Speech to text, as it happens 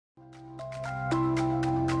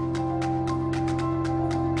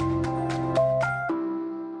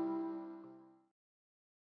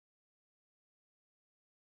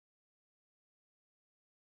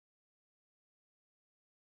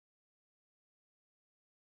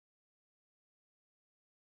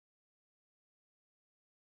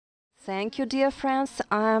Thank you, dear friends.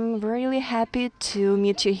 I'm really happy to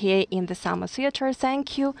meet you here in the Summer Theater.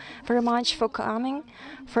 Thank you very much for coming.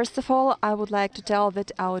 First of all, I would like to tell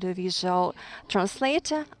that audiovisual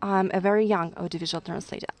translator, I'm a very young audiovisual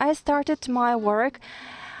translator. I started my work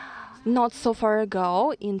not so far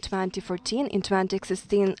ago, in 2014. In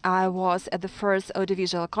 2016, I was at the first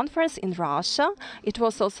audiovisual conference in Russia. It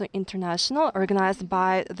was also international, organized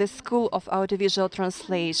by the School of Audiovisual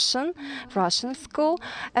Translation, Russian school.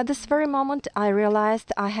 At this very moment, I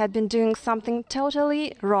realized I had been doing something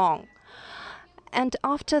totally wrong. And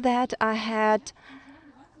after that, I had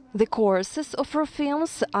the courses of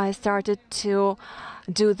films. I started to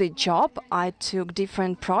do the job. I took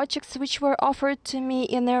different projects which were offered to me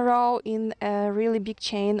in a row in a really big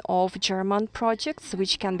chain of German projects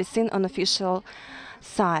which can be seen on official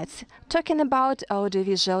sites. Talking about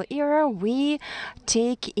Audiovisual Era, we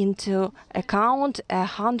take into account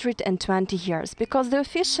 120 years because the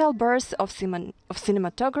official birth of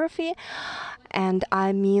cinematography, and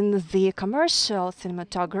I mean the commercial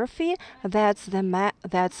cinematography, that's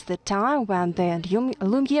the time when the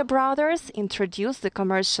Lumiere brothers introduced the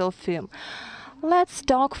commercial film. Let's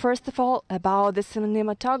talk first of all about the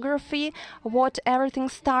cinematography, what everything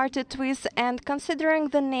started with, and considering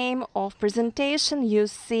the name of presentation, you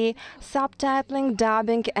see subtitling,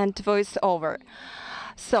 dubbing, and voiceover.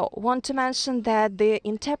 So, want to mention that the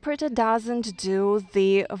interpreter doesn't do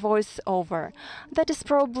the voiceover. That is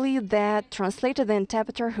probably the translator, the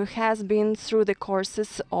interpreter who has been through the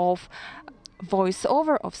courses of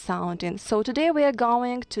voiceover of sounding. So today we are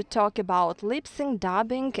going to talk about lip sync,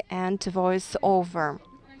 dubbing, and voiceover.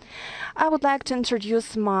 I would like to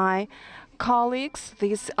introduce my colleagues.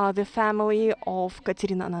 These are the family of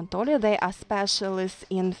Katerina and Anatoly. They are specialists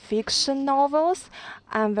in fiction novels.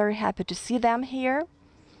 I'm very happy to see them here.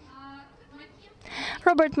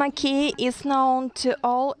 Robert McKay is known to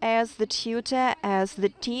all as the tutor, as the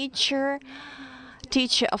teacher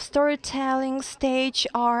of storytelling, stage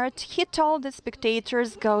art. He told the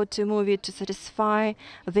spectators go to movie to satisfy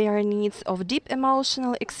their needs of deep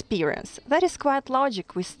emotional experience. That is quite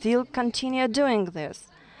logic. We still continue doing this.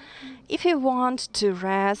 If you want to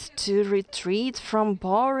rest, to retreat from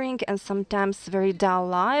boring and sometimes very dull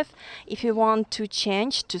life, if you want to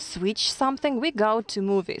change, to switch something, we go to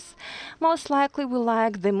movies. Most likely we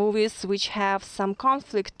like the movies which have some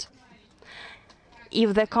conflict.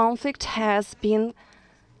 If the conflict has been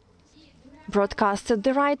broadcasted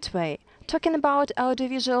the right way. Talking about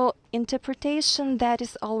audiovisual interpretation, that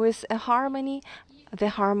is always a harmony, the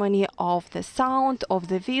harmony of the sound, of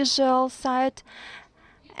the visual side,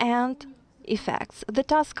 and effects. The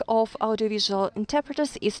task of audiovisual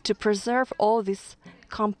interpreters is to preserve all these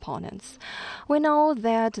components. We know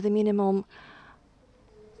that the minimum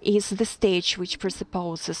is the stage which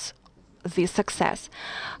presupposes the success.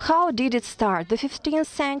 How did it start? The 15th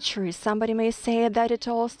century. Somebody may say that it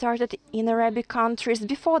all started in Arabic countries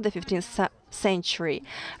before the 15th century.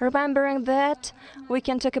 Remembering that, we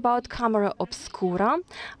can talk about camera obscura,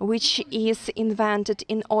 which is invented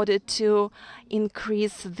in order to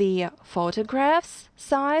increase the photograph's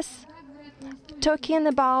size. Talking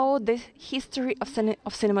about the history of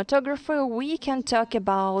cinematography, we can talk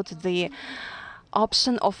about the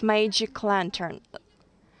option of magic lantern.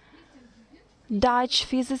 Dutch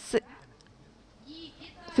physicist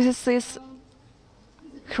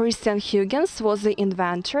Christian Huygens was the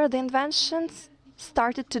inventor. The inventions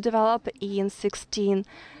started to develop in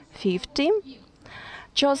 1650.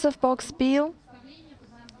 Joseph Boxbill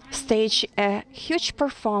staged a huge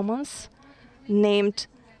performance named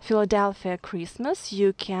Philadelphia Christmas.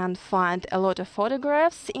 You can find a lot of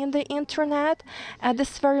photographs in the internet. At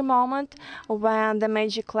this very moment, when the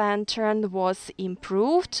magic lantern was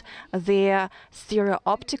improved, the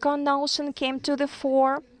stereoptical notion came to the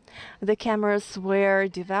fore. The cameras were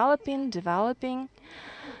developing,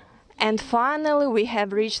 and finally we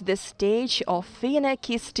have reached the stage of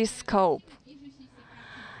phenakistoscope.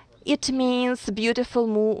 It means beautiful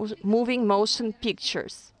moving motion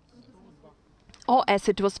pictures, or as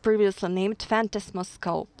it was previously named,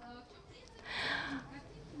 phantasmoscope.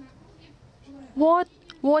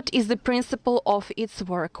 What is the principle of its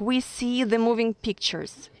work? We see the moving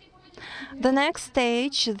pictures. The next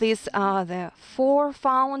stage, these are the four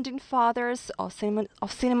founding fathers of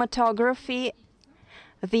cinematography.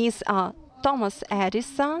 These are Thomas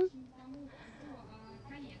Edison,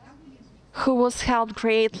 who was helped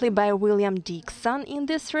greatly by William Dixon in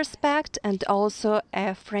this respect, and also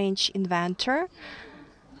a French inventor.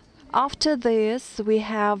 After this, we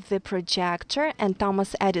have the projector and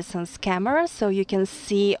Thomas Edison's camera, so you can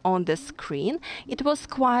see on the screen. It was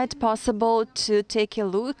quite possible to take a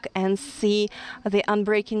look and see the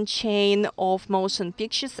unbreaking chain of motion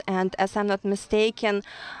pictures, and as I'm not mistaken,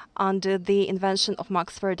 under the invention of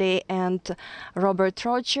Max Faraday and Robert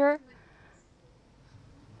Roger,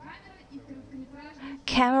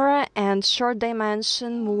 camera and short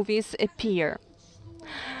dimension movies appear.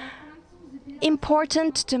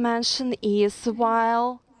 Important to mention is,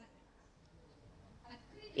 while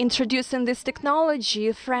introducing this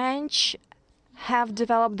technology, French have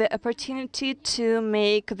developed the opportunity to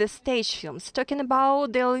make the stage films. Talking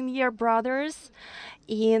about the Lumiere brothers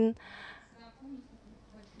in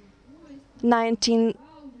 19th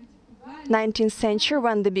century,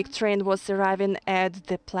 when the big train was arriving at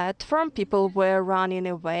the platform, people were running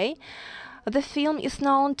away. The film is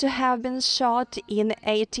known to have been shot in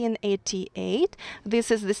 1888. This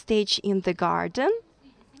is the stage in the garden,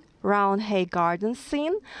 round hay garden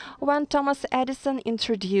scene, when Thomas Edison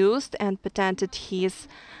introduced and patented his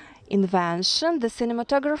invention. The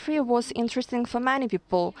cinematography was interesting for many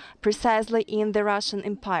people, precisely in the Russian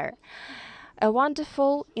Empire. A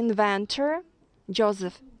wonderful inventor,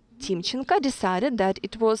 Joseph Timchenko, decided that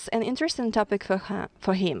it was an interesting topic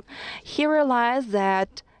for him. He realized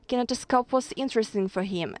that kinetoscope was interesting for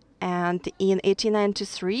him, and in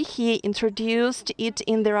 1893 he introduced it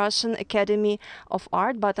in the Russian Academy of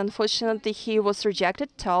Art, but unfortunately he was rejected,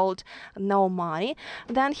 told no money.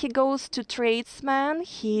 Then he goes to tradesmen.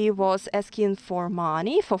 He was asking for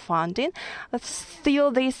money, for funding.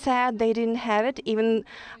 Still they said they didn't have it. Even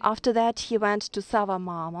after that he went to Sava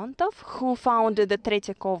Mamontov, who founded the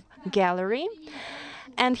Tretyakov Gallery.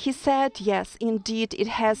 And he said, yes, indeed, it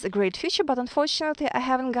has a great future, but unfortunately, I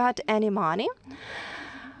haven't got any money.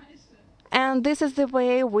 And this is the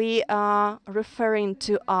way we are referring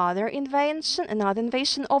to another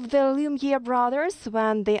invention of the Lumiere brothers,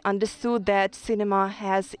 when they understood that cinema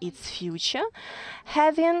has its future.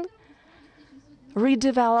 Having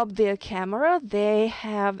redeveloped their camera, they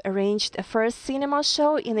have arranged a first cinema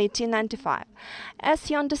show in 1895. As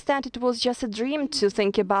you understand, it was just a dream to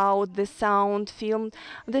think about the sound film.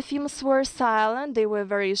 The films were silent, they were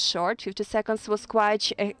very short. 50 seconds was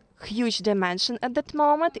quite a huge dimension at that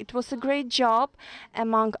moment. It was a great job.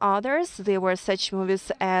 Among others, there were such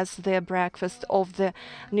movies as The Breakfast of the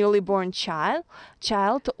Newly Born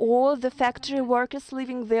Child, or The Factory Workers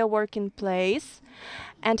Leaving Their Working Place.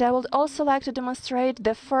 And I would also like to demonstrate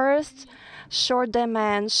the first short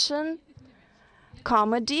dimension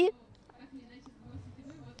comedy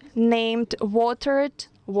named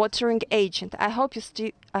Watering Agent. I hope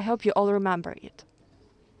you all remember it.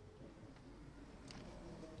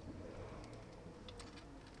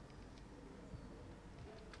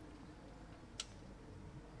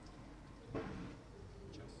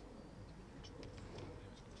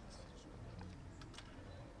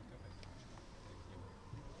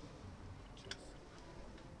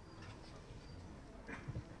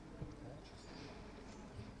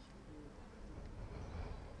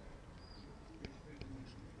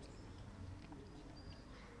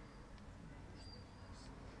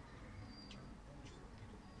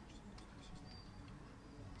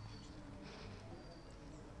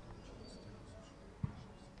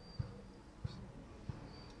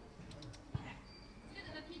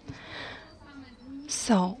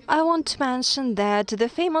 So, I want to mention that the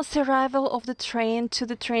famous arrival of the train to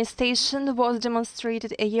the train station was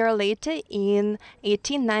demonstrated a year later in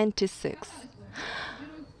 1896.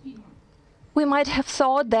 We might have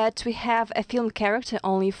thought that we have a film character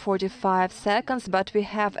only 45 seconds, but we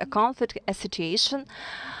have a conflict, a situation.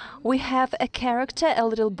 We have a character, a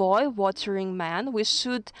little boy, watering man. We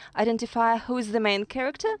should identify who is the main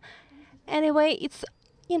character. Anyway, it's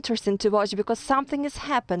interesting to watch because something is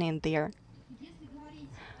happening there.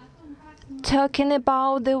 Talking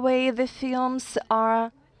about the way the films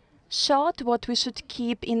are shot, what we should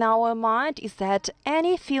keep in our mind is that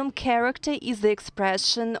any film character is the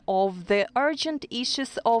expression of the urgent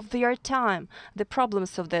issues of their time, the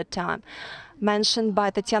problems of their time. Mentioned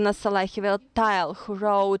by Tatiana Salahieva-Tile, who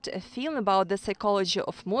wrote a film about the psychology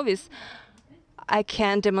of movies. I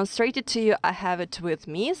can demonstrate it to you. I have it with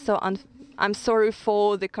me, so I'm sorry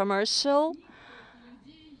for the commercial.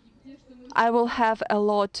 I will have a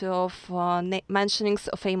lot of mentionings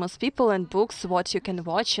of famous people and books, what you can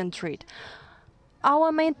watch and read.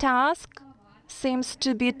 Our main task seems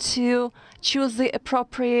to be to choose the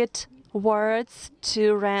appropriate words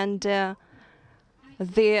to render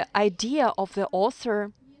the idea of the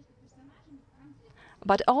author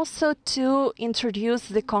but also to introduce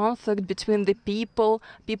the conflict between the people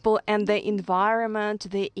and the environment,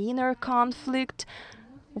 the inner conflict,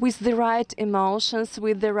 with the right emotions,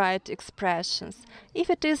 with the right expressions. If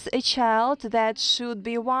it is a child, that should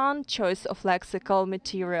be one choice of lexical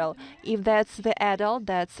material. If that's the adult,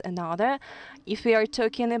 that's another. If we are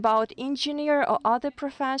talking about engineer or other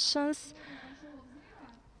professions,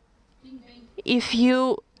 if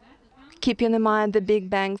you keep in mind the Big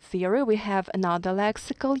Bang Theory, we have another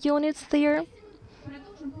lexical units there.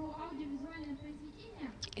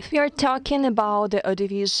 If we are talking about the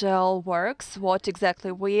audiovisual works, what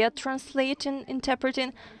exactly we are translating,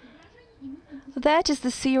 interpreting, that is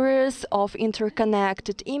the series of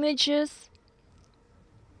interconnected images.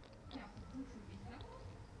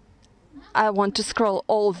 I want to scroll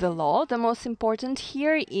all the law. The most important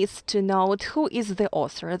here is to note who is the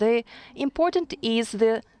author. The important is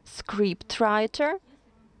the script writer.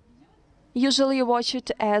 Usually you watch it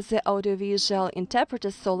as the audiovisual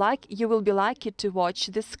interpreter, so you will be lucky to watch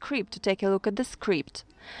the script, to take a look at the script.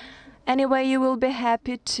 Anyway, you will be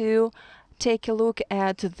happy to take a look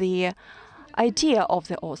at the idea of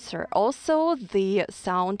the author. Also, the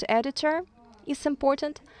sound editor is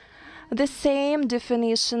important. The same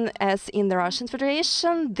definition as in the Russian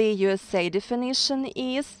Federation, the USA definition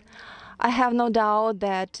is. I have no doubt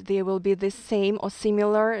that there will be the same or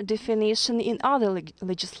similar definition in other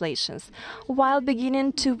legislations. While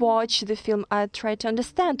beginning to watch the film, I try to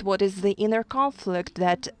understand what is the inner conflict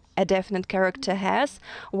that a definite character has,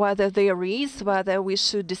 whether there we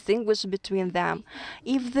should distinguish between them.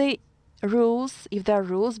 If there are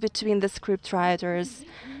rules between the script writers,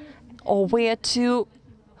 or where to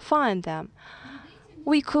find them.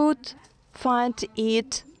 We could find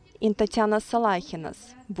it in Tatiana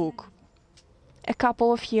Salahina's book. A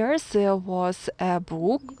couple of years there was a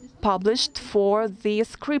book published for the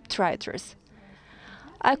script writers.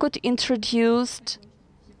 I could introduce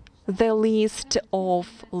the list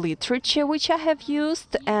of literature which I have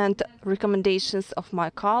used and recommendations of my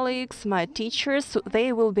colleagues, my teachers.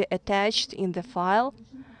 They will be attached in the file.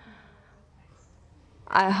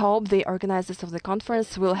 I hope the organizers of the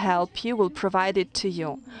conference will help you, will provide it to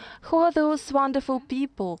you. Who are those wonderful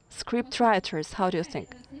people, script writers? How do you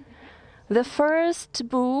think? The first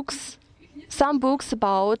books, some books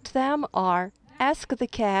about them are Ask the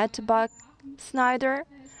Cat by Snyder.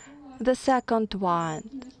 The second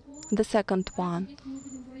one,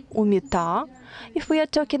 Umita. If we are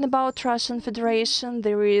talking about Russian Federation,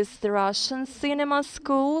 there is the Russian Cinema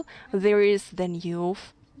School, there is the New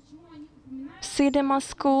Cinema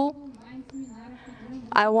School.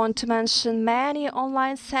 I want to mention many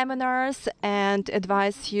online seminars and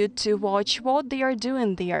advise you to watch what they are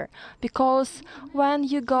doing there, because when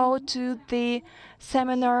you go to the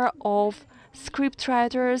seminar of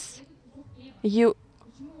scriptwriters,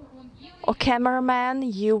 or cameraman,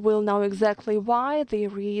 you will know exactly why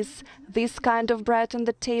there is this kind of bread on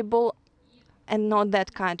the table and not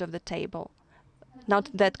that kind of the table, not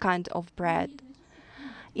that kind of bread.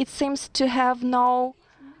 It seems to have no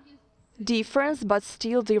difference, but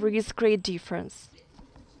still there is great difference.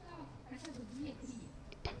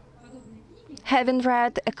 Having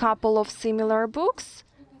read a couple of similar books,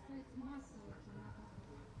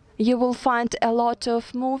 you will find a lot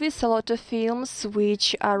of movies, a lot of films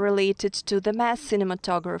which are related to the mass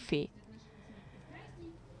cinematography.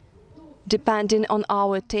 Depending on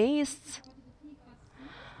our tastes,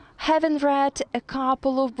 having read a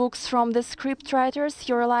couple of books from the scriptwriters,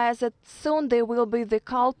 you realize that soon there will be the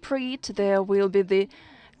culprit, there will be the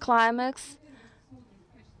climax.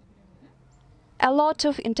 A lot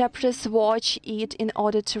of interpreters watch it in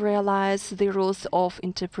order to realize the rules of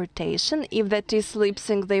interpretation. If that is lip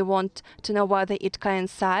sync, they want to know whether it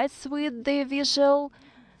coincides with the visual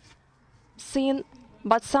scene.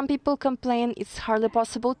 But some people complain it's hardly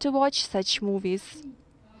possible to watch such movies.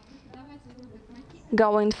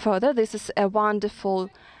 Going further, this is a wonderful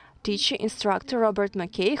teacher, instructor, Robert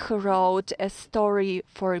McKay, who wrote a story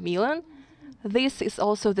for Milan. This is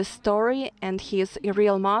also the story, and he is a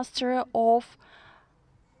real master of...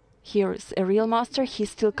 He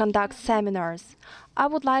still conducts seminars. I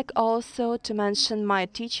would like also to mention my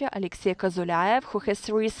teacher, Alexey Kozulaev, who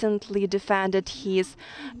has recently defended his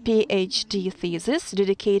PhD thesis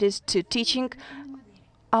dedicated to teaching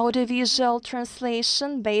audiovisual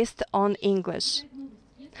translation based on English.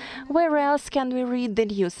 Where else can we read the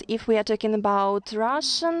news? If we are talking about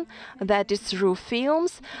Russian, that is through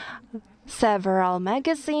films, several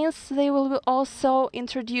magazines, they will be also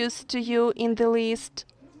introduced to you in the list,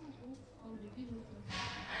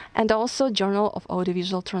 and also Journal of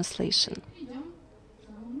Audiovisual Translation.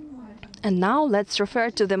 And now let's refer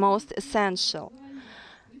to the most essential.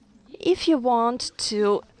 If you want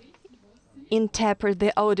to interpret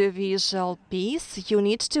the audiovisual piece, you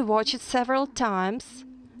need to watch it several times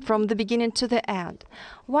from the beginning to the end.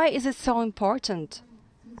 Why is it so important?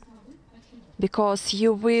 Because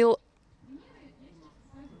you will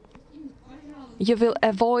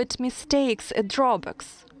avoid mistakes and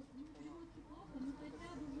drawbacks.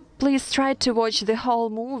 Please try to watch the whole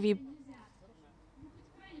movie.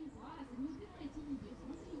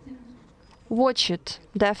 Watch it.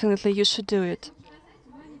 Definitely you should do it.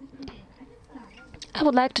 I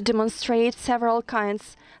would like to demonstrate several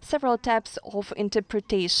types of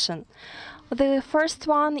interpretation. The first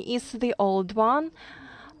one is the old one.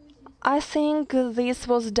 I think this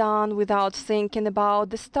was done without thinking about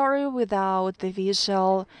the story, without the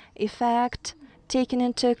visual effect, taking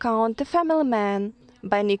into account The Family Man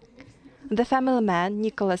by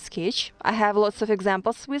Nicolas Cage. I have lots of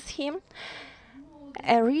examples with him.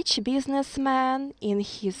 A rich businessman in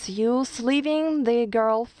his youth, leaving the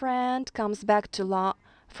girlfriend, comes back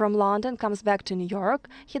from London, comes back to New York.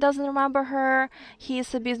 He doesn't remember her. He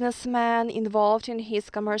is a businessman involved in his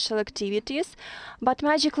commercial activities, but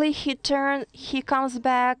magically he comes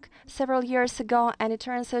back several years ago, and it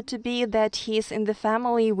turns out to be that he's in the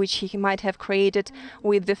family which he might have created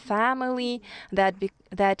with the family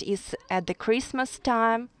that is at the Christmas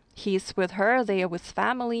time. He's with her, they are with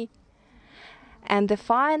family. And the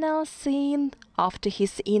final scene, after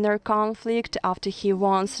his inner conflict, after he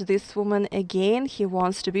wants this woman again, he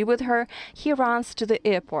wants to be with her, he runs to the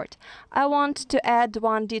airport. I want to add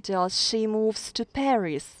one detail. She moves to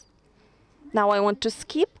Paris. Now I want to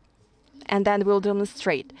skip, and then we'll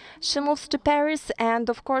demonstrate. She moves to Paris, and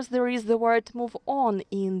of course there is the word move on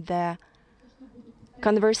in the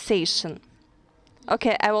conversation.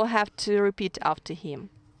 Okay, I will have to repeat after him.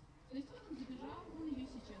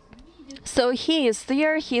 So he is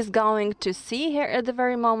there, he is going to see her at the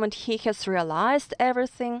very moment he has realized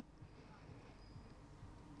everything.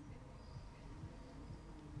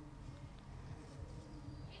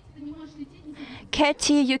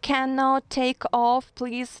 Katie, you cannot take off,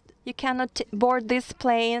 please. You cannot board this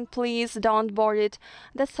plane, please don't board it.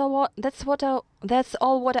 That's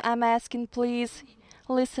all what I'm asking, please.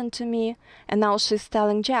 Listen to me. And now she's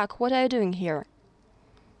telling Jack, what are you doing here?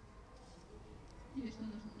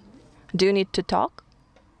 Do you need to talk?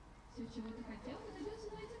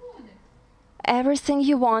 Everything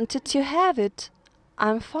you wanted, to have it.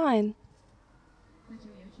 I'm fine.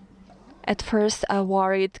 At first I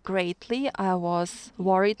worried greatly. I was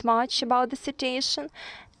worried much about the situation.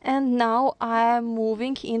 And now I am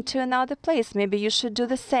moving into another place. Maybe you should do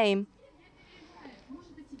the same.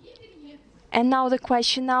 And now the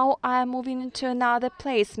question, now I am moving into another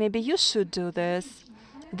place. Maybe you should do this.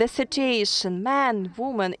 The situation, man,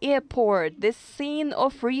 woman, airport, the scene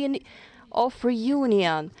of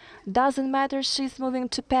reunion. Doesn't matter, she's moving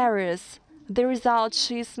to Paris. The result,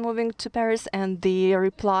 she's moving to Paris, and the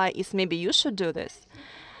reply is maybe you should do this.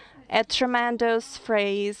 A tremendous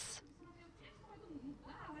phrase.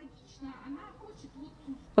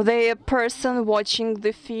 The person watching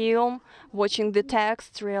the film, watching the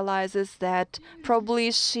text, realizes that probably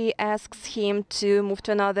she asks him to move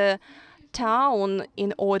to another town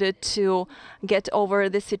in order to get over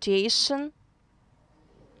the situation.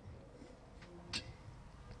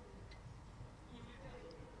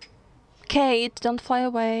 Kate, don't fly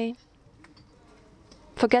away.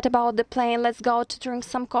 Forget about the plane, let's go to drink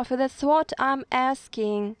some coffee. That's what I'm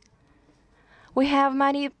asking. We have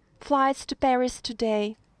many flights to Paris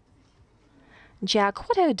today. Jack,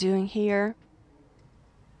 what are you doing here?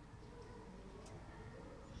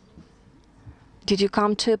 Did you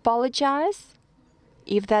come to apologize?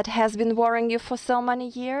 If that has been worrying you for so many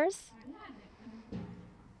years?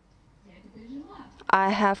 I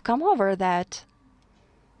have come over that.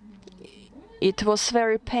 It was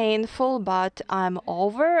very painful, but I'm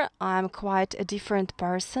over. I'm quite a different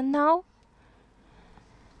person now.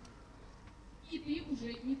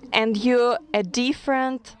 And you're a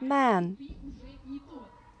different man.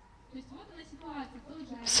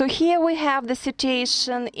 So here we have the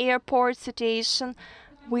situation, airport situation.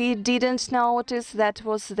 We didn't notice that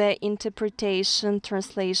was the interpretation,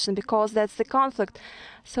 translation, because that's the conflict.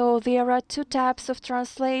 So there are two types of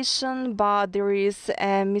translation, but there is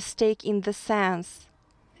a mistake in the sense,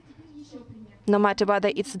 no matter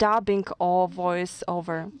whether it's dubbing or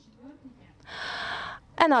voiceover.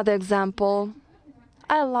 Another example.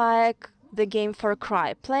 I like the game Far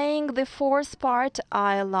Cry. Playing the fourth part,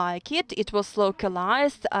 I like it. It was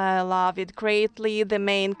localized. I love it greatly. The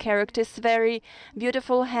main character is very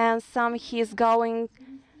beautiful, handsome. He's going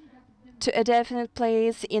to a definite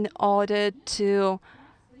place in order to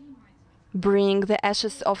bring the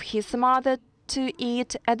ashes of his mother to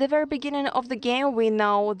eat. At the very beginning of the game, we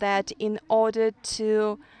know that in order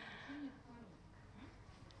to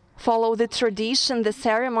follow the tradition, the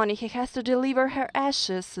ceremony, he has to deliver her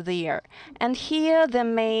ashes there. And here the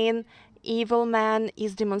main evil man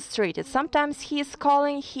is demonstrated. Sometimes he is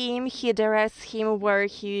calling him, he directs him where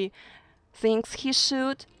he thinks he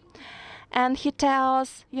should. And he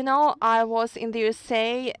tells, you know, I was in the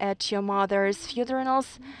USA at your mother's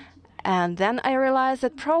funerals, and then I realized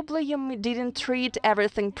that probably you didn't treat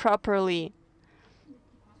everything properly.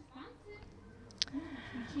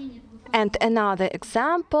 And another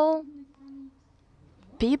example,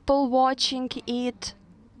 people watching it,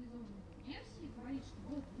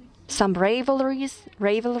 some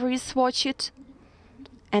rivalries watch it,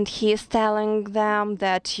 and he is telling them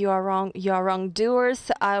that you are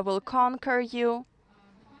wrongdoers, I will conquer you.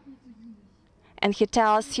 And he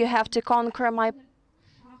tells, you have to conquer my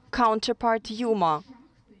counterpart Yuma.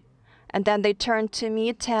 And then they turn to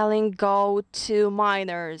me telling, go to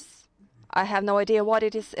minors. I have no idea what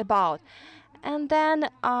it is about. And then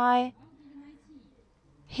I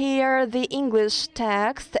hear the English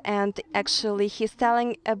text, and actually he's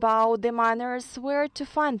telling about the minors, where to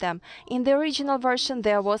find them. In the original version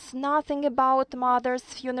there was nothing about mother's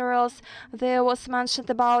funerals. There was mentioned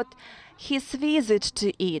about his visit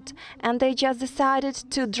to it, and they just decided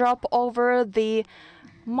to drop over the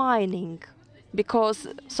mining, because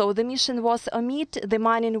so the mission was omitted, the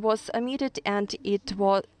mining was omitted, and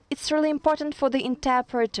it's really important for the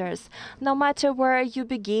interpreters. No matter where you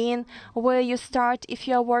begin, where you start, if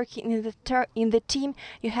you are working in the team,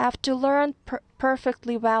 you have to learn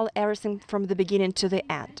perfectly well everything from the beginning to the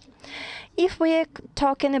end. If we are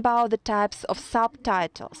talking about the types of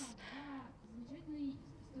subtitles,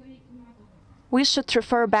 we should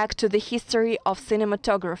refer back to the history of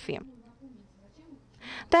cinematography.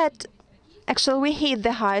 That actually, we hit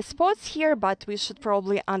the high spots here, but we should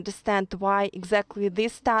probably understand why exactly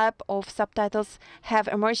this type of subtitles have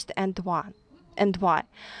emerged and why.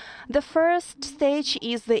 The first stage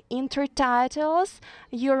is the intertitles.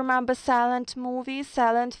 You remember silent movies,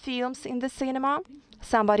 silent films in the cinema?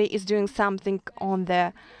 Somebody is doing something on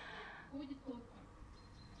the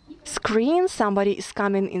screen, somebody is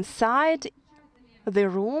coming inside the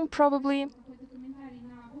room, probably.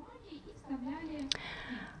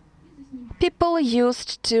 People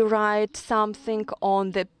used to write something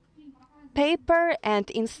on the paper and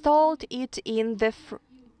installed it in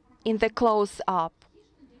the close-up.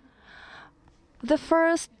 The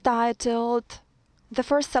first subtitled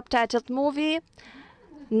movie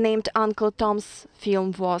named Uncle Tom's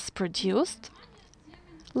Film was produced.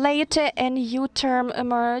 Later a new term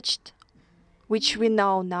emerged, which we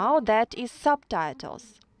know now, that is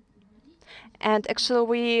subtitles. And actually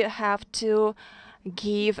we have to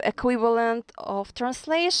give equivalent of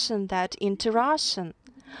translation that into Russian.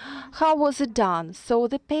 How was it done? So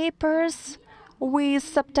the papers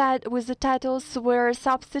with the titles were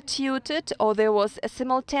substituted, or there was a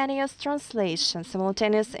simultaneous translation,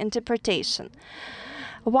 simultaneous interpretation.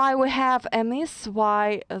 Why we have a myth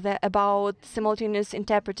about simultaneous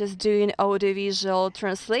interpreters doing audiovisual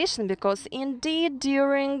translation? Because indeed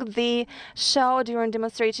during the show, during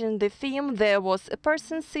demonstration the film, there was a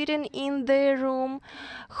person sitting in the room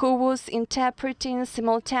who was interpreting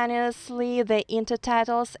simultaneously the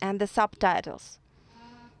intertitles and the subtitles.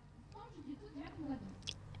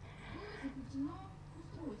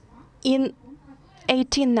 In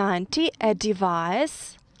 1890, a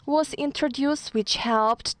device was introduced which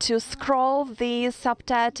helped to scroll the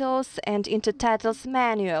subtitles and intertitles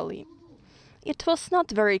manually. It was not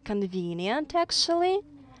very convenient, actually,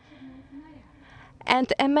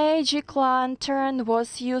 and a magic lantern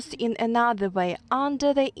was used in another way.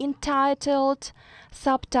 Under the entitled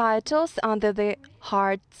subtitles, under the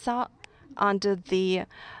hard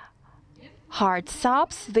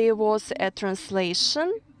subs, there was a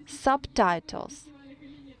translation, subtitles.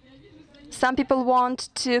 Some people want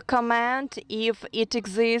to comment if it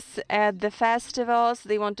exists at the festivals.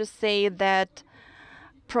 They want to say that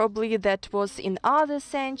probably that was in other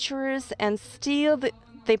centuries, and still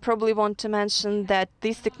they probably want to mention that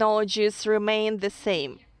these technologies remain the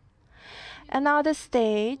same. Another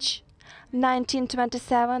stage,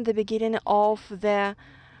 1927, the beginning of the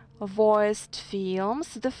voiced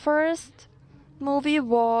films. The first movie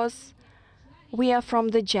was We Are From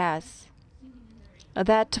the Jazz.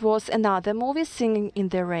 That was another movie, Singing in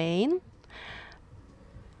the Rain,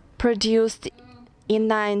 produced in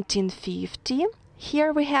 1950.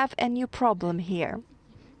 Here we have a new problem here.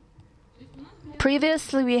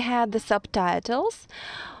 Previously we had the subtitles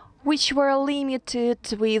which were limited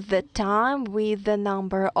with the time, with the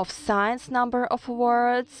number of signs, number of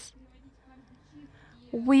words.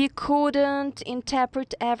 We couldn't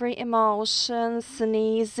interpret every emotion,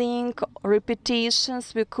 sneezing,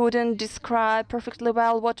 repetitions. We couldn't describe perfectly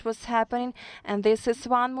well what was happening. And this is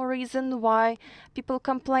one more reason why people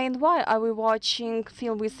complain, why are we watching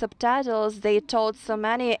film with subtitles? They told so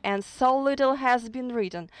many and so little has been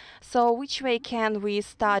written. So which way can we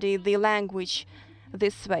study the language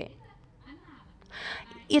this way?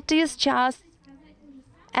 It is just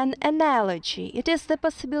an analogy. It is the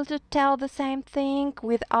possibility to tell the same thing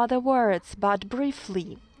with other words, but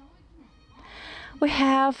briefly. We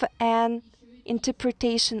have an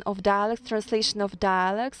interpretation of dialects, translation of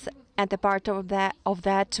dialects, and a part of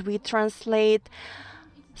that we translate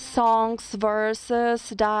songs,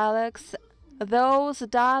 verses, dialects. Those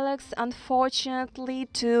dialects, unfortunately,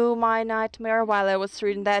 to my nightmare, while I was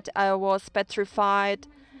reading that, I was petrified.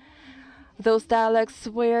 Those dialects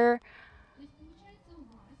were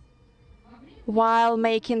While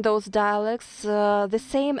making those dialects, the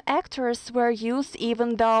same actors were used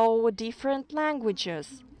even though different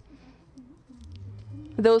languages.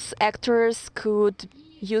 Those actors could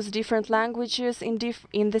use different languages in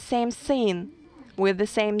the same scene with the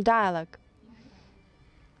same dialogue.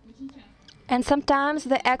 And sometimes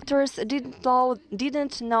the actors didn't know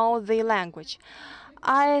the language.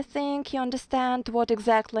 I think you understand what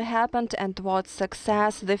exactly happened and what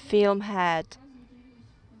success the film had.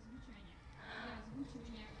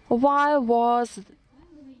 Why was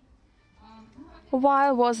the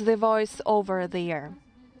voiceover there?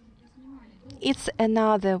 It's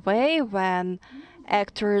another way when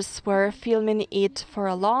actors were filming it for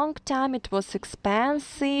a long time. It was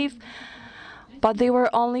expensive, but there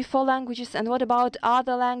were only 4 languages. And what about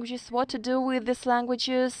other languages? What to do with these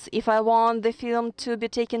languages if I want the film to be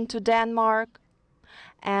taken to Denmark?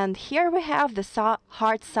 And here we have the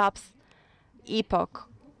hard subs epoch.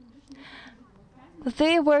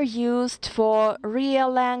 They were used for real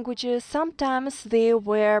languages. Sometimes they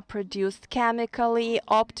were produced chemically,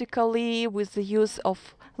 optically, with the use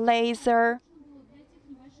of laser.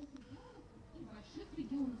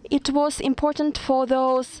 It was important for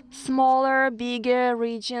those smaller, bigger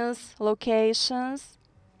regions, locations.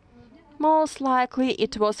 Most likely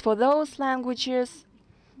it was for those languages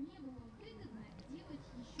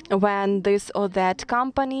when this or that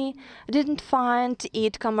company didn't find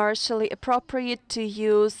it commercially appropriate to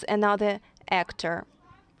use another actor.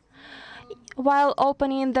 While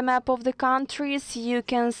opening the map of the countries, you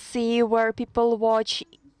can see where people watch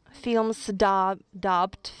films,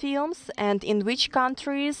 dubbed films, and in which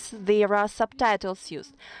countries there are subtitles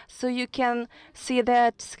used. So you can see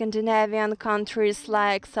that Scandinavian countries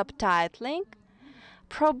like subtitling.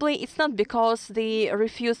 Probably it's not because they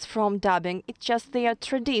refuse from dubbing, it's just their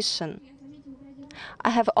tradition. I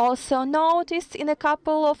have also noticed in a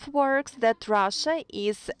couple of works that Russia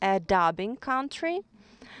is a dubbing country.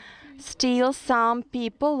 Still, some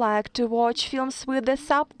people like to watch films with the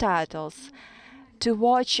subtitles. To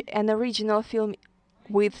watch an original film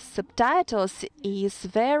with subtitles is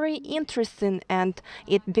very interesting and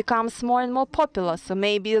it becomes more and more popular. So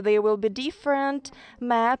maybe there will be different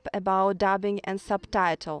map about dubbing and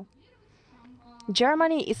subtitle.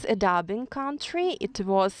 Germany is a dubbing country. It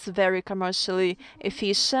was very commercially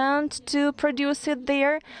efficient to produce it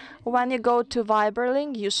there. When you go to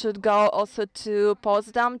Weiberling, you should go also to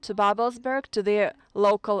Potsdam, to Babelsberg, to their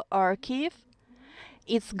local archive.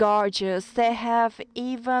 It's gorgeous. They have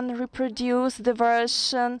even reproduced the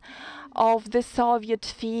version of the Soviet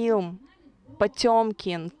film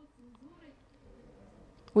Potemkin,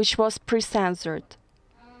 which was pre-censored.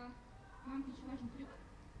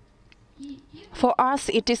 For us,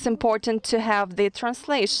 it is important to have the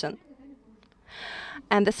translation.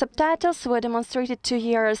 And the subtitles were demonstrated 2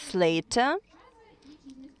 years later.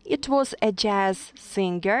 It was a jazz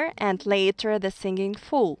singer and later the singing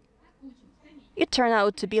fool. It turned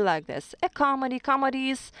out to be like this. A comedy.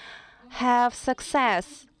 Comedies have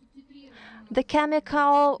success. The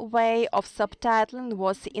chemical way of subtitling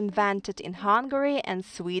was invented in Hungary and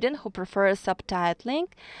Sweden, who prefer subtitling,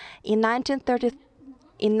 in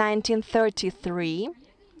 1933.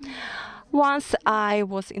 Once I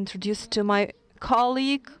was introduced to my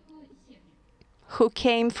colleague who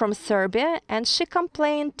came from Serbia, and she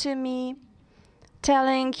complained to me,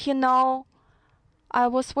 telling, you know, I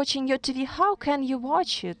was watching your TV, how can you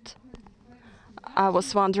watch it? I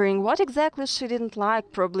was wondering what exactly she didn't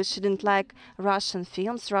like. Probably she didn't like Russian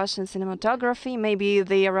films, Russian cinematography. Maybe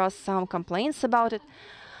there are some complaints about it.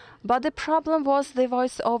 But the problem was the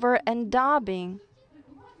voiceover and dubbing.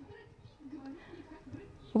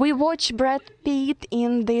 We watch Brad Pitt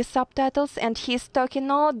in the subtitles and he's talking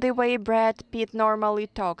not the way Brad Pitt normally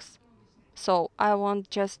talks. So I want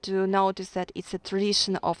just to notice that it's a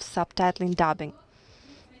tradition of subtitling dubbing.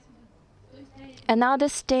 Another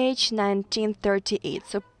stage, 1938.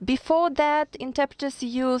 So before that, interpreters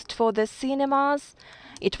used for the cinemas.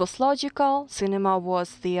 It was logical. Cinema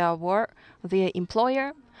was the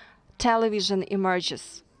employer. Television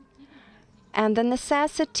emerges. And the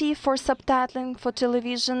necessity for subtitling for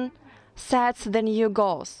television sets the new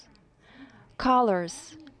goals.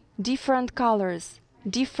 Colors, different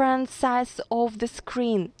size of the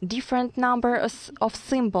screen, different numbers of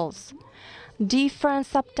symbols. Different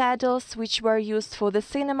subtitles which were used for the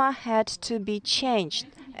cinema had to be changed.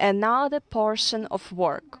 Another portion of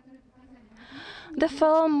work. The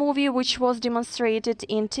film movie which was demonstrated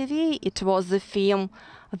in TV, it was the film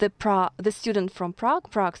The Student from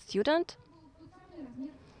Prague Student.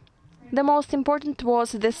 The most important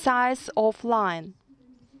was the size of line.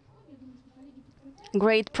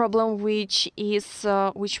 Great problem which we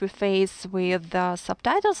face with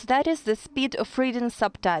subtitles, that is the speed of reading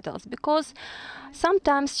subtitles, because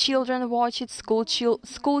sometimes children watch it, school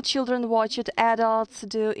children watch it, adults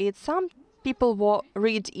do it. Some people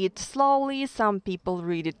read it slowly, some people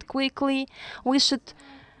read it quickly. We should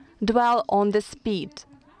dwell on the speed.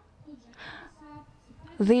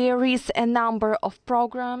 There is a number of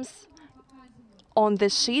programs on the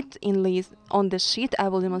sheet. I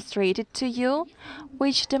will demonstrate it to you,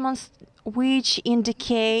 which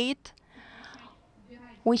indicate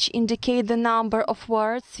the number of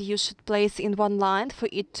words you should place in one line for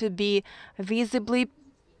it to be visibly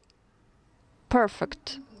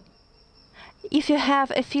perfect. If you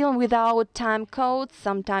have a film without time code,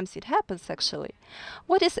 sometimes it happens actually.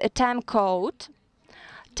 What is a time code?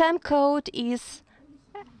 Time code is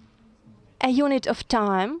a unit of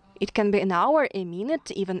time. It can be an hour, a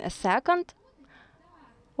minute, even a second.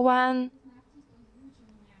 When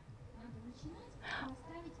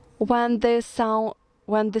the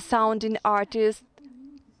sounding artist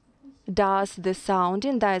does the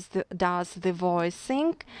sounding, does the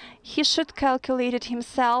voicing, he should calculate it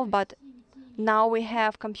himself, but now we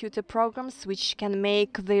have computer programs which can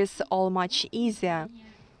make this all much easier.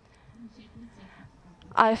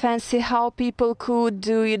 I fancy how people could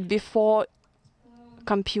do it before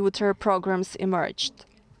computer programs emerged.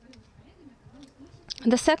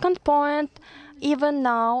 The second point, even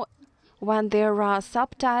now, when there are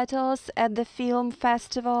subtitles at the film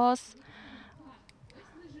festivals,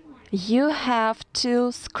 you have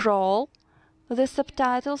to scroll the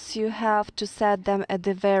subtitles, you have to set them at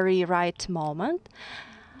the very right moment.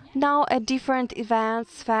 Now at different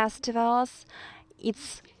events, festivals,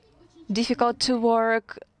 it's difficult to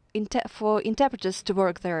work for interpreters to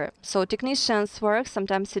work there. So technicians work,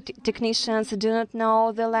 sometimes technicians do not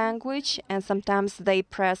know the language and sometimes they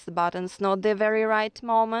press the buttons not the very right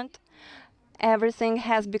moment. Everything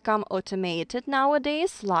has become automated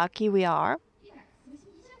nowadays, lucky we are.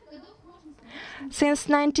 Since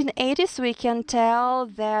 1980s we can tell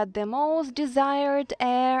that the most desired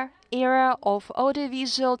era of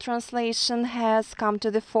audiovisual translation has come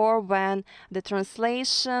to the fore when the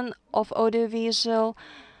translation of audiovisual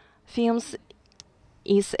films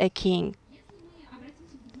is a king.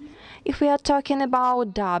 If we are talking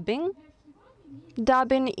about dubbing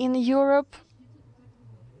in Europe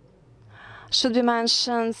should be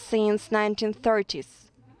mentioned since 1930s.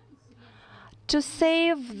 To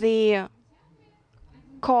save the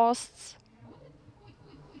costs,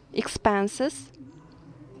 expenses.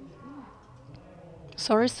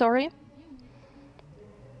 Sorry.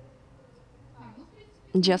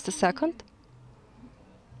 Just a second.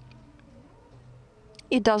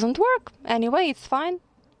 It doesn't work. Anyway, it's fine.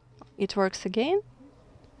 It works again.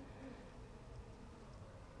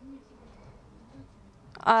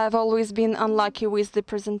 I've always been unlucky with the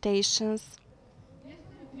presentations.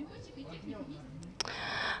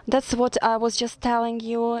 That's what I was just telling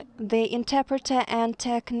you. The interpreter and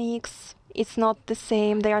techniques, it's not the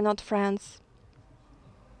same. They are not friends.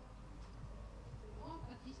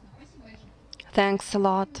 Thanks a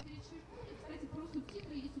lot.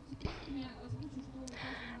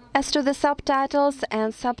 As to the subtitles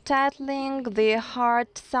and subtitling, the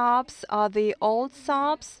hard subs are the old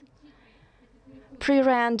subs.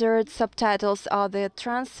 Pre-rendered subtitles are the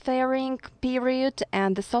transferring period,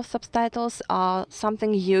 and the soft subtitles are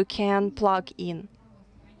something you can plug in,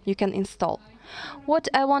 you can install. What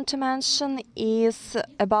I want to mention is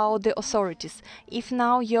about the authorities. If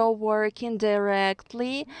now you're working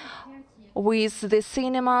directly with the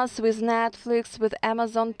cinemas, with Netflix, with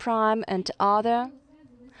Amazon Prime and other,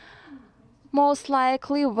 Most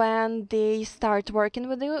likely, when they start working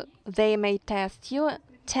with you, they may test you,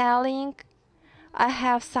 telling, I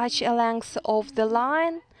have such a length of the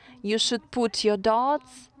line, you should put your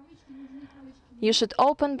dots, you should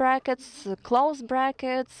open brackets, close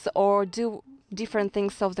brackets, or do different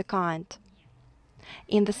things of the kind.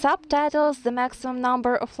 In the subtitles, the maximum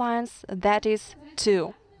number of lines, that is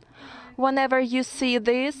 2. Whenever you see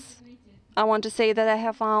this, I want to say that I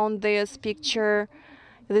have found this picture,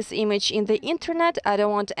 this image in the internet. I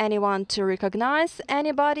don't want anyone to recognize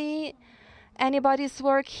anybody's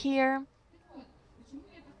work here.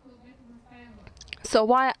 So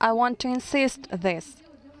why I want to insist this?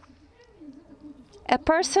 A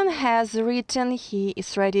person has written he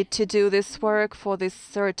is ready to do this work for a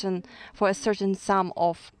certain sum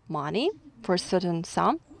of money, for a certain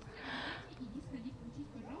sum.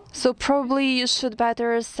 So probably you should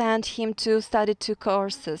better send him to study 2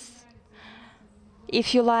 courses.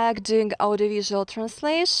 If you like doing audiovisual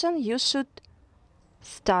translation, you should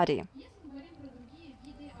study.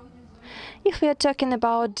 If we are talking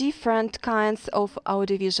about different kinds of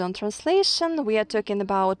audiovisual translation, we are talking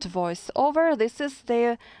about voiceover. This is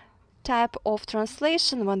the type of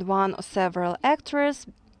translation when one or several actors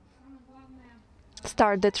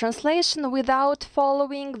start the translation without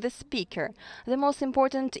following the speaker. The most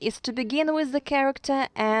important is to begin with the character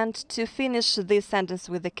and to finish the sentence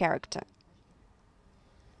with the character.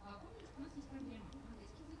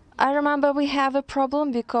 I remember we have a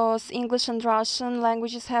problem because English and Russian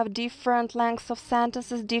languages have different lengths of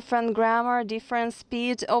sentences, different grammar, different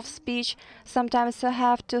speed of speech. Sometimes I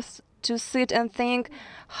have to sit and think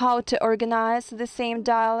how to organize the same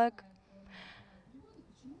dialogue.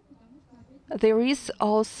 There is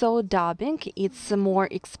also dubbing. It's more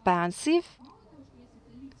expensive.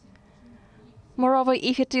 Moreover,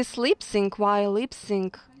 if it is lip sync, while lip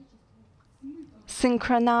sync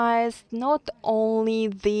synchronized not only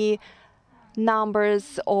the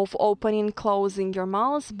numbers of opening, closing your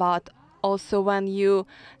mouth, but also when you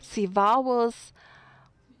see vowels,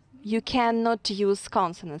 you cannot use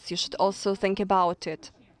consonants. You should also think about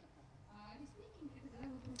it.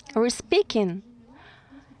 Respeaking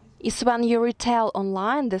is when you retell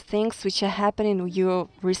online the things which are happening, you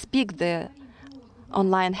respeak the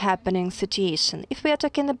online happening situation. If we are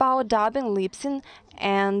talking about dubbing, lip sync,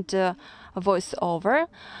 and voiceover,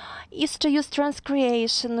 is to use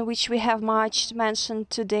transcreation, which we have many times mentioned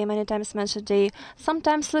today,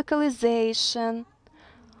 sometimes localization.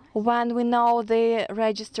 When we know the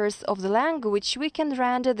registers of the language, we can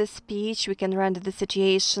render the speech, we can render the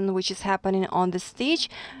situation which is happening on the stage,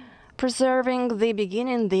 preserving the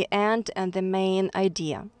beginning, the end, and the main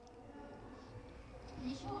idea.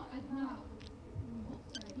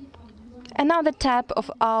 Another type of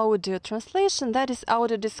audio translation, that is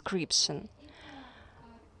audio description.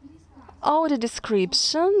 Audio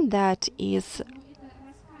description, that is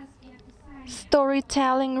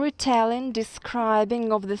storytelling, retelling,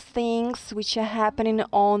 describing of the things which are happening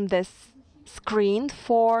on the screen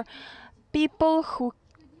for people who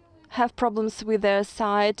have problems with their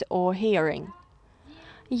sight or hearing.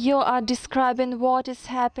 You are describing what is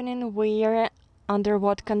happening, where, under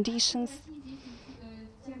what conditions.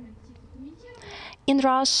 In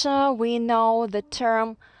Russia, we know the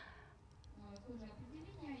term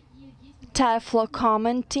Tyflo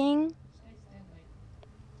commenting.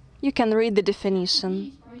 You can read the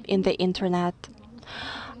definition in the internet.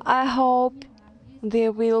 I hope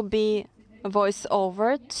there will be a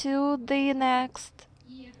voiceover to the next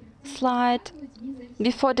slide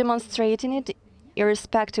before demonstrating it,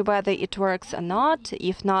 irrespective whether it works or not.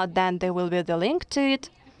 If not, then there will be the link to it.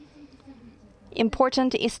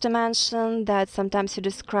 Important is to mention that sometimes you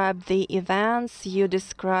describe the events, you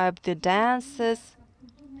describe the dances,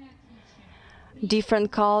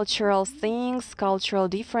 different cultural things, cultural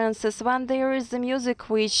differences. When there is the music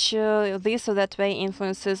which this or that way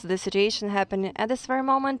influences the situation happening at this very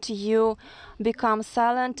moment, you become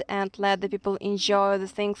silent and let the people enjoy the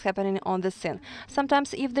things happening on the scene.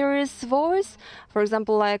 Sometimes if there is voice, for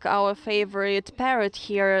example, like our favorite parrot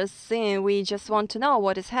here singing, we just want to know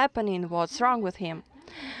what is happening, what's wrong with him.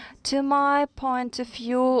 To my point of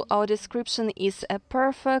view, our description is a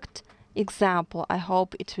perfect example. I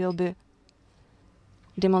hope it will be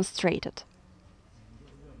demonstrated.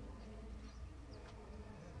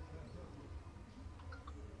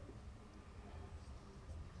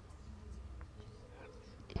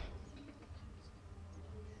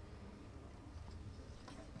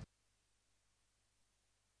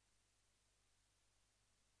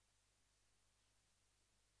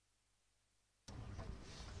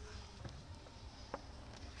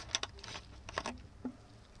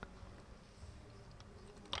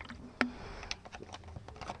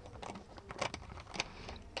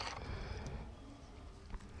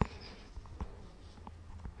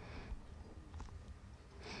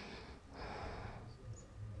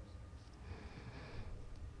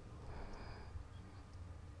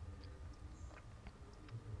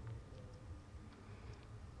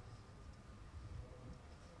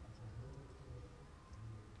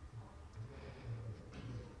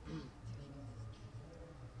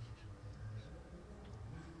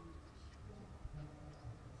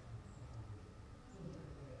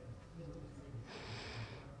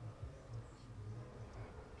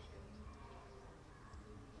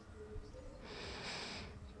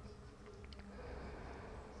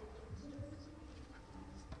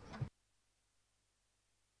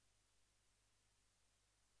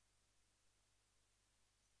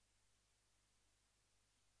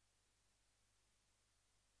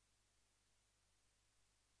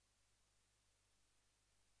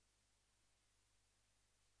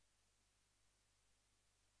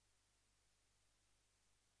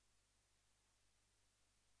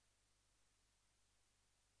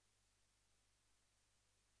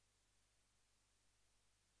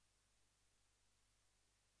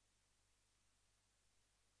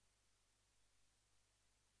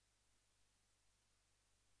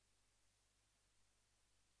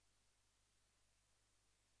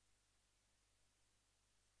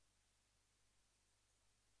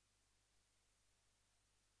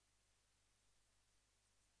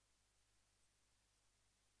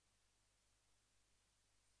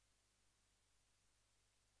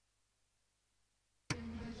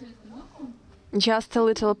 Just a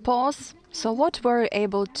little pause. So what were you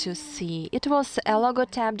able to see? It was a logo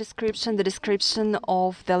tab description, the description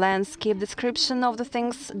of the landscape, description of the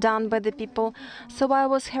things done by the people. So why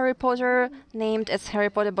was Harry Potter named as Harry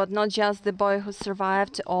Potter, but not just the boy who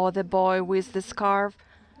survived or the boy with the scar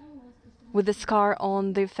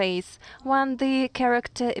on the face? When the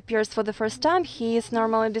character appears for the first time, he is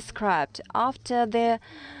normally described. After the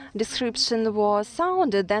description was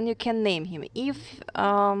sounded, then you can name him. If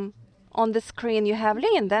on the screen you have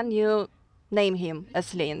Lin, then you name him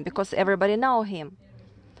as Lin, because everybody know him.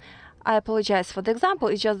 I apologize for the example,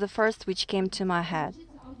 it's just the first which came to my head.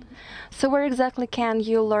 So where exactly can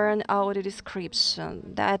you learn audio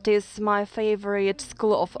description? That is my favorite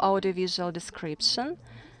school of audiovisual description,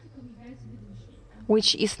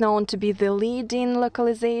 which is known to be the leading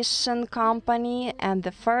localization company and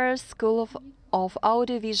the first school of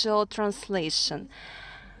audiovisual translation.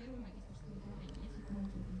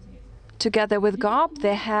 Together with GOP,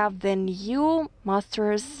 they have the new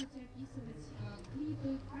master's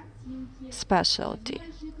specialty.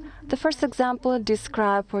 The first example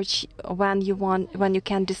describe when you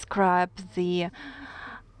can describe the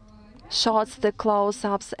shots, the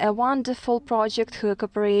close-ups, a wonderful project who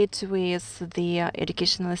cooperate with the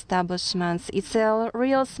educational establishments. It's a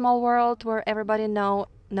real small world where everybody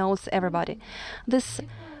knows everybody. This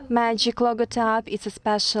magic logo tab is a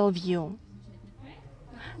special view.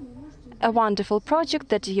 A wonderful project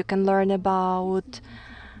that you can learn about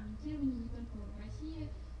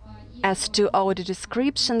as to audio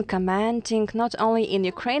description, commenting, not only in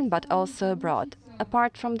Ukraine but also abroad.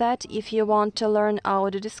 Apart from that, if you want to learn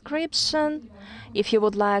audio description, if you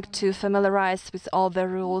would like to familiarize with all the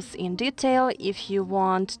rules in detail, if you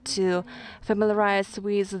want to familiarize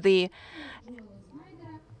with the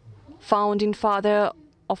founding father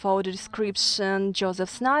of audio description,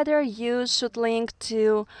 Joseph Snyder, you should link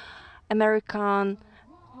to American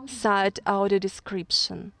site audio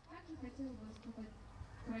description.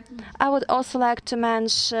 I would also like to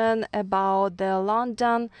mention about the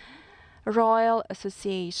London Royal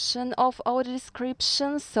Association of Audio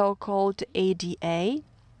Description, so-called ADA.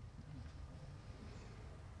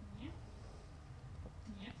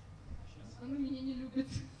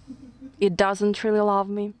 It doesn't really love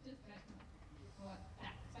me.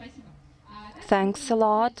 Thanks a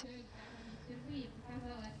lot.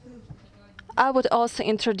 I would also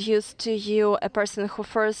introduce to you a person who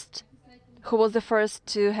was the first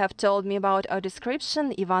to have told me about our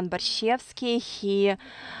description, Ivan Barshevsky.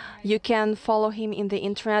 You can follow him in the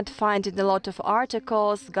internet, finding a lot of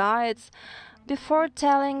articles, guides. Before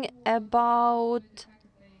taking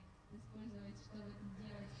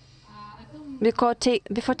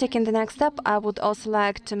the next step, I would also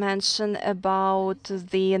like to mention about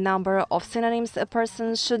the number of synonyms a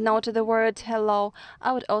person should know to the word hello.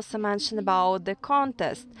 I would also mention about the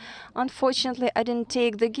contest. Unfortunately, I didn't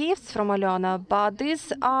take the gifts from Alena, but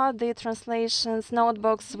these are the translations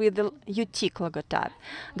notebooks with the UTIC logotype.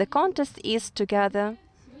 The contest is together.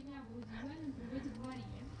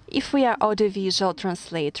 If we are audiovisual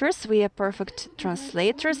translators, we are perfect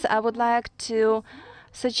translators. I would like to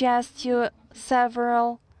suggest you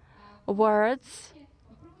several words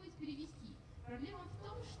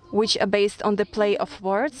which are based on the play of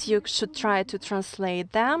words. You should try to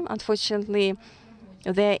translate them. Unfortunately,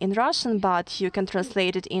 they're in Russian, but you can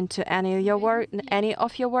translate it into any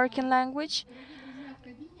of your working language.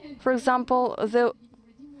 For example,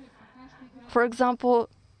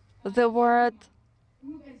 the word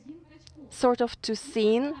sort of to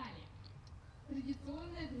scene.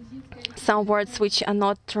 Some words which are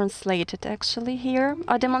not translated actually here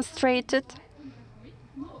are demonstrated.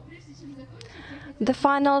 The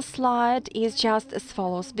final slide is just as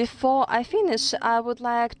follows. Before I finish, I would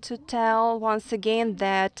like to tell once again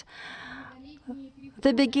that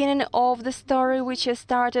the beginning of the story, which I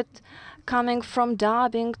started coming from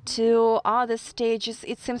dubbing to other stages,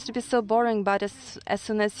 it seems to be so boring, but as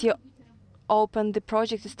soon as you open the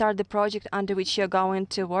project, you start the project under which you're going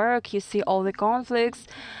to work, you see all the conflicts,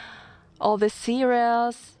 all the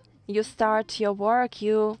serials, you start your work,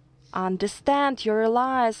 you understand, you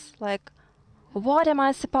realize, like, what am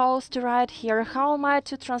I supposed to write here? How am I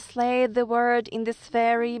to translate the word in this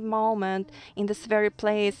very moment, in this very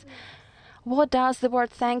place? What does the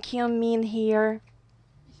word thank you mean here?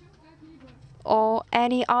 Or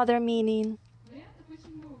any other meaning?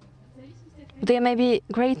 There may be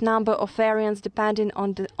a great number of variants depending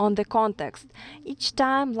on the context. Each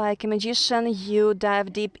time, like a magician, you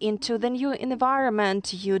dive deep into the new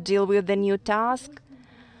environment, you deal with the new task.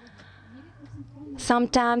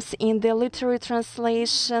 Sometimes in the literary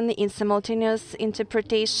translation, in simultaneous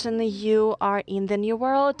interpretation, you are in the new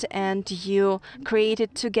world and you create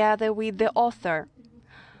it together with the author.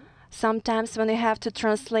 Sometimes when you have to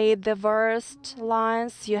translate the worst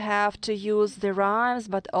lines, you have to use the rhymes,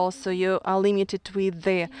 but also you are limited with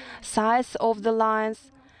the size of the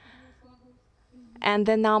lines and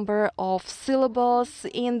the number of syllables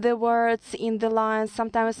in the words, in the lines.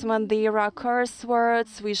 Sometimes when there are curse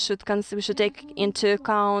words, we should take into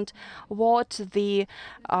account what the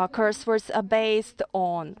curse words are based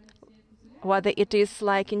on, whether it is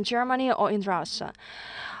like in Germany or in Russia.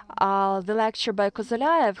 The lecture by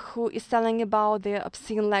Kozolaev, who is telling about the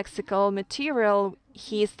obscene lexical material,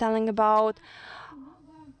 he is telling about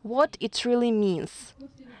what it really means.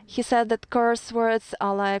 He said that curse words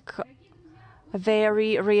are like a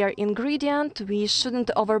very rare ingredient. We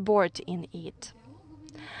shouldn't overboard in it.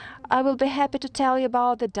 I will be happy to tell you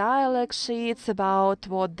about the dialog sheets, about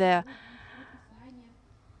what the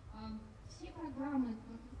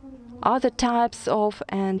other types of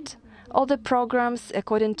and all the programs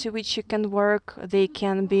according to which you can work. They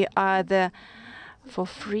can be either for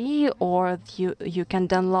free or you can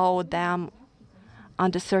download them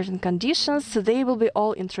under certain conditions. So they will be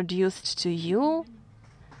all introduced to you.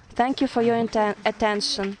 Thank you for your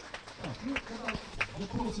attention.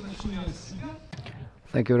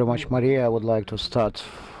 Thank you very much, Maria. I would like to start.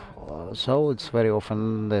 So it's very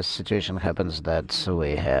often the situation happens that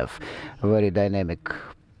we have a very dynamic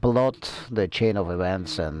plot, the chain of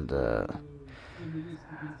events, and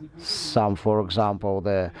some, for example,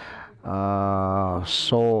 the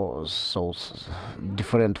so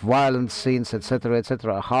different violent scenes, etc.,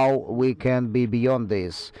 etc. How we can be beyond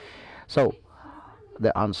this? So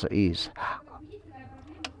the answer is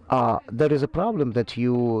there is a problem that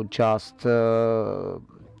you just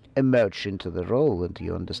emerge into the role and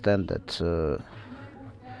you understand that,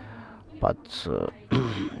 but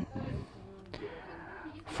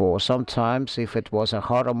for sometimes, if it was a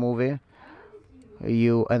horror movie,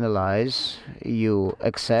 you analyze, you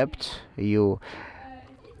accept, you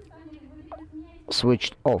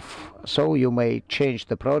switched off. So you may change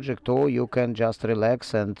the project, or you can just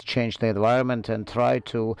relax and change the environment and try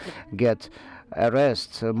to get a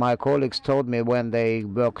rest. My colleagues told me when they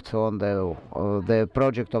worked on the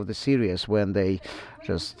project of the series, when they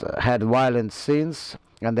just had violent scenes,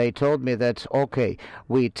 and they told me that, okay,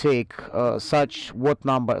 we take this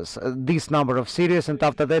number of series, and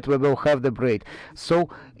after that we will have the break. So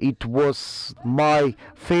it was my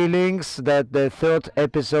feelings that the third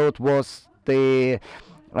episode was the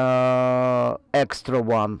extra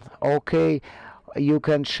one. Okay, you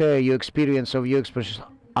can share your experience of your expression.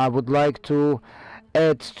 I would like to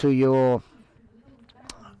add to your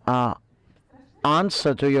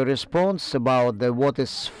answer, to your response about what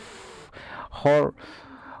is horror.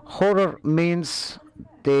 Horror means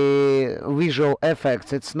the visual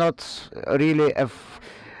effects. It's not really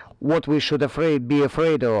what we should be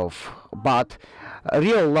afraid of, but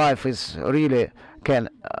real life is really can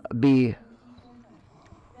be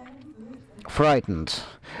frightened.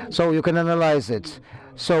 So you can analyze it.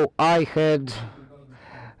 So I had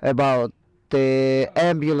about the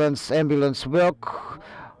ambulance work,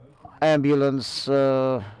 and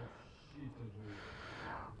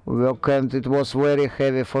it was very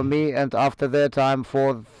heavy for me. And after that,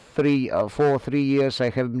 for 3 years I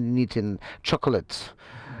have been eating chocolate.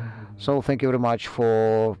 So thank you very much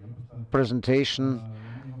for presentation.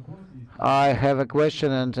 I have a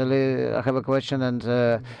question and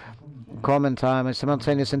comment. I'm a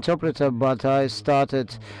simultaneous interpreter, but I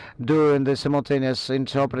started doing the simultaneous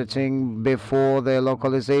interpreting before the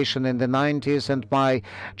localization in the 90s, and my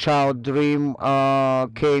child dream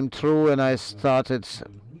came true, and I started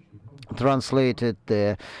translated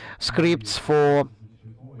the scripts for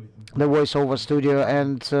the Voiceover studio,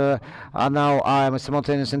 and now I'm a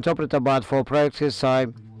simultaneous interpreter, but for practice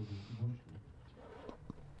I'm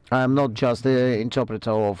not just the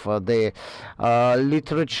interpreter of the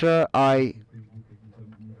literature. I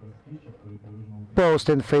post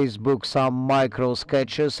in Facebook some micro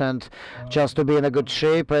sketches, and just to be in a good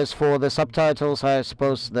shape. As for the subtitles, I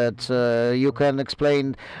suppose that you can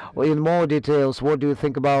explain in more details. What do you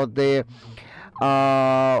think about the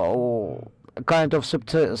kind of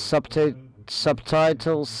subtitles,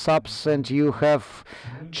 subs, and you have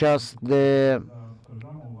just the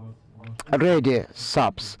ready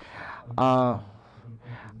subs?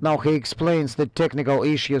 Now he explains the technical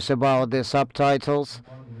issues about the subtitles,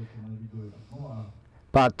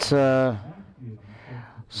 but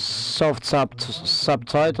soft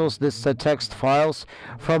subtitles, this text files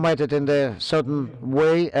formatted in a certain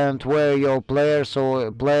way, and where your players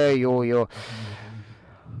or your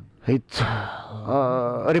It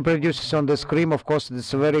reproduces on the screen. Of course,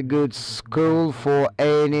 it's a very good school for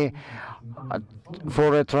any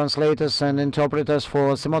for translators and interpreters,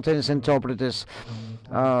 for simultaneous interpreters.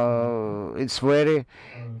 It's very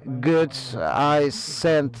good. I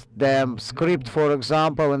sent them script, for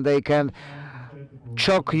example, and they can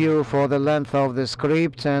choke you for the length of the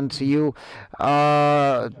script, and you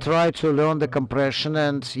try to learn the compression,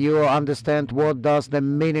 and you understand what does the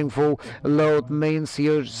meaningful load means.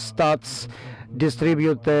 You start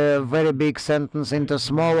distribute the very big sentence into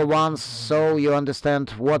smaller ones, so you understand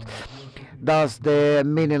what does the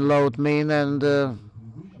meaning load mean. And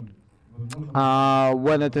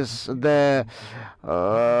when it is the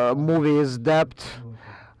movie is dubbed,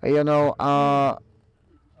 you know,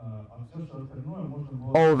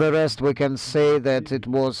 all the rest we can say that it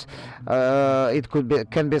was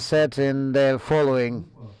can be said in the following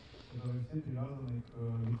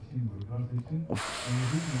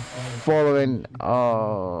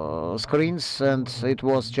screens, and it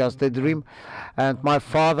was just a dream. And my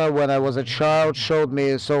father, when I was a child, showed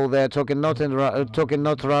me, so they're talking not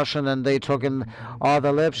Russian, and they talking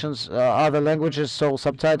other languages, so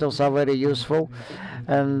subtitles are very useful.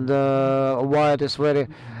 And why it is very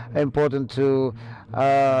important to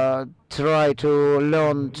try to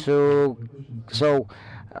learn to, so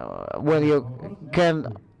when you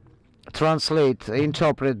can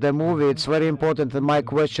interpret the movie, it's very important. In my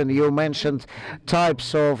question, you mentioned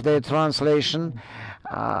types of the translation,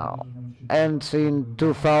 and in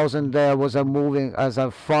 2000 there was a movie as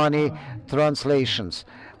a funny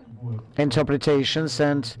interpretations,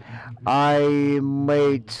 and I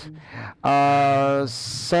made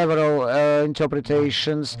several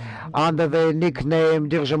interpretations under the nickname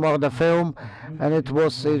Dirjamorda Film, and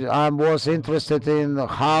I was interested in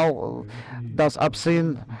how does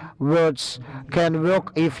obscene words can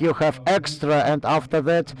work if you have extra, and after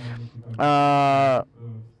that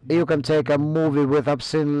you can take a movie with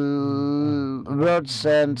obscene words,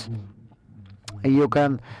 and you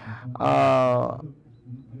can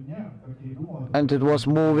and it was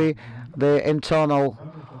movie The Internal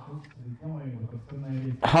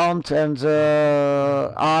Hunt, and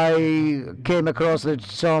I came across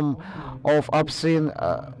some of obscene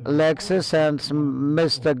lexes, and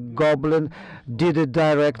Mr. Goblin did it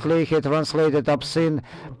directly. He translated obscene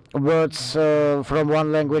words from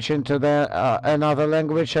one language into another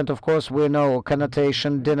language, and of course we know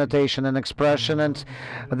connotation, denotation, and expression, and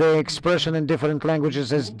the expression in different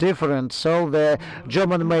languages is different. So the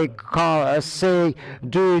German may say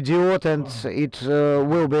 "du idiot," and it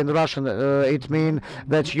will be in Russian. It means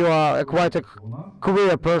that you are quite a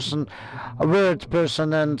queer person, a weird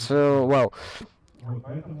person, and well,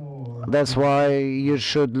 that's why you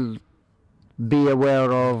should be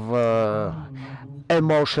aware of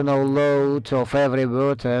emotional load of every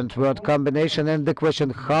word and word combination. And the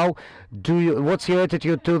question, what's your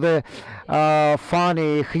attitude to the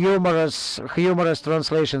funny, humorous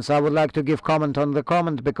translations? I would like to give comment on the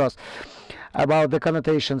comment, because about the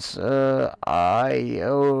connotations, I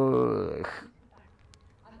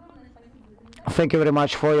thank you very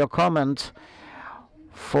much for your comment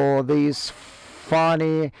for these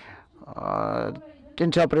funny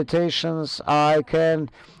interpretations.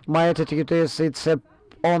 My attitude is it's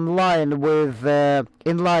in line with the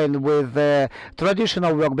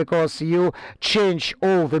traditional work, because you change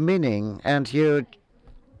all the meaning and you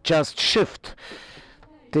just shift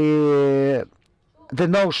the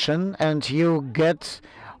notion, and you get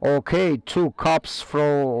 2 cups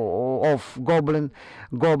of goblin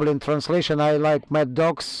translation. I like Mad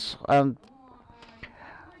Dogs, and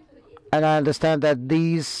I understand that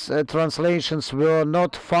these translations were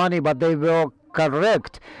not funny, but they were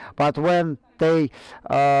correct. But when they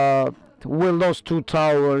we lost 2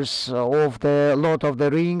 towers of the Lord of the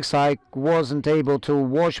Rings, I wasn't able to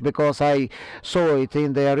watch, because I saw it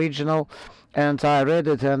in the original and I read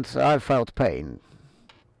it and I felt pain.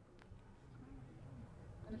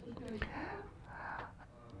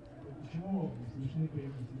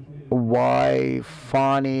 Why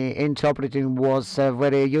funny interpreting was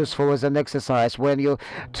very useful as an exercise. When you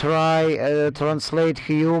try translate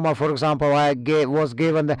humor, for example, I was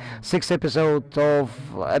given the 6 series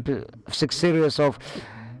of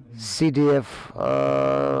CDF,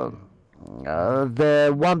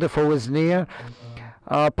 The Wonderful is Near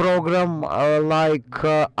program, like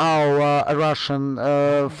our Russian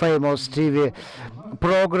famous TV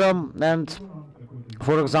program. And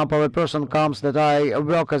for example, a person comes that I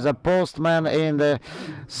work as a postman in the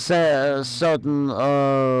certain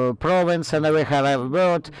province, and we have a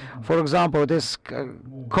word, for example, it is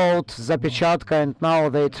called запечатка, and now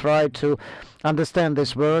they try to understand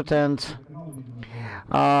this word, and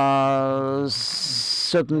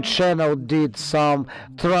certain channel did some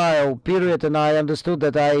trial period, and I understood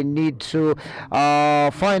that I need to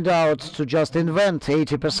find out to just invent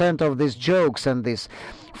 80% of these jokes and these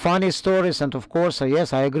funny stories. And of course,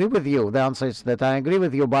 yes, I agree with you. The answer is that I agree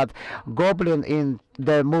with you. But Goblin in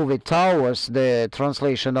the movie Towers, the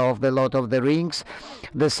translation of the Lord of the Rings,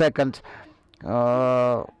 the second,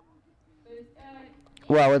 well,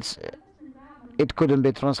 it couldn't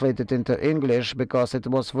be translated into English because it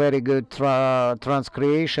was very good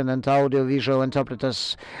transcreation, and audiovisual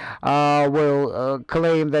interpreters will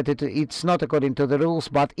claim that it's not according to the rules.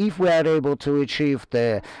 But if we are able to achieve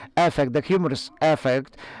the effect, the humorous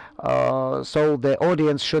effect, so the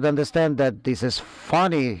audience should understand that this is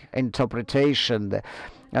funny interpretation,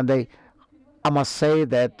 and I must say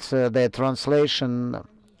that the translation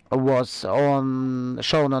was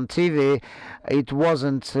shown on TV. It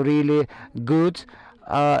wasn't really good,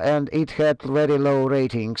 and it had very low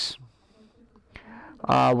ratings.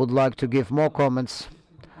 I would like to give more comments.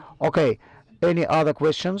 Okay, any other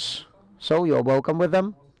questions? So you're welcome with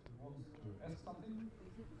them.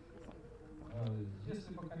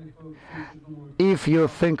 If you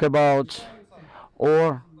think about,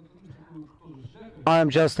 or I'm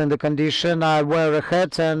just in the condition, I wear a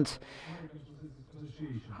hat, and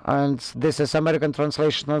this is American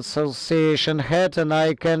Translation Association hat, and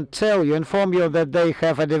I can inform you that they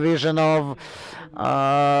have a division of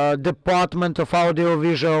Department of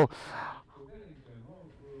Audiovisual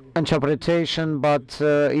Interpretation, but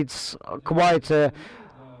it's quite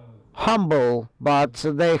humble, but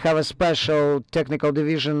they have a special technical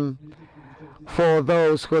division for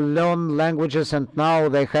those who learn languages, and now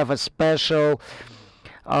they have a special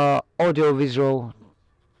audiovisual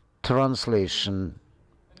translation.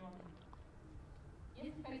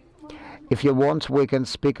 If you want, we can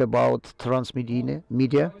speak about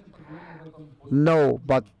transmedia. No,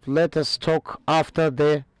 but let us talk after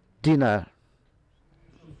the dinner.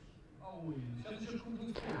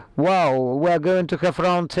 Wow, we're going to have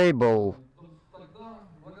round table.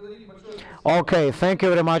 Okay, thank you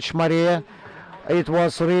very much, Mariia. It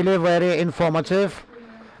was really very informative,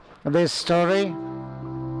 this story.